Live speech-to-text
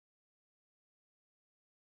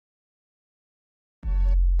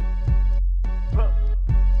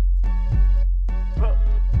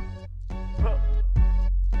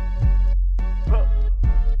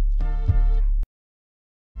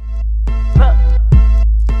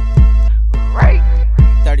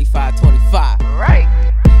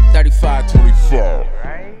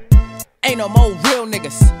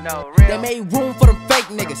ain't made room for them fake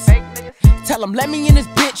niggas. Tell them let me in this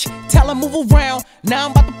bitch, tell them move around. Now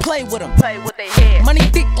I'm about to play with them. Play with they head. Money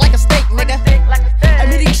thick like a steak, nigga. I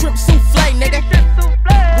mean these shrimp souffle, nigga.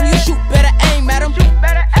 When you shoot, better aim at them.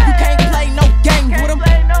 You can't play no games with them.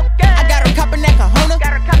 I got her copping that Kahuna.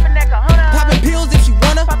 Popping pills if she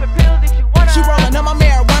wanna. She rolling up my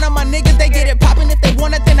marijuana. My niggas, they get it popping. If they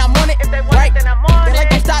want it, then I'm on it. Right? They like,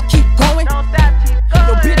 don't stop, keep going.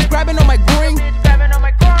 Yo, bitch grabbing on my green.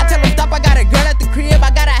 I tell them stop, I got a girl at the crib.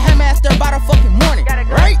 I got a hammer ass there by the fucking morning.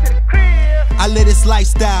 Right? I live this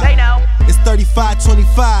lifestyle. They know. It's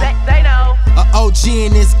 35-25. They know. A OG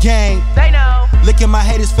in this game. They know. Look at my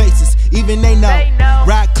haters' faces, even they know.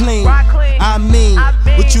 Ride clean. I mean,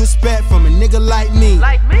 what you expect from a nigga like me?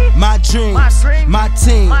 My dreams, my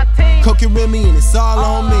team. Coke and Remy, and it's all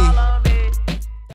on me.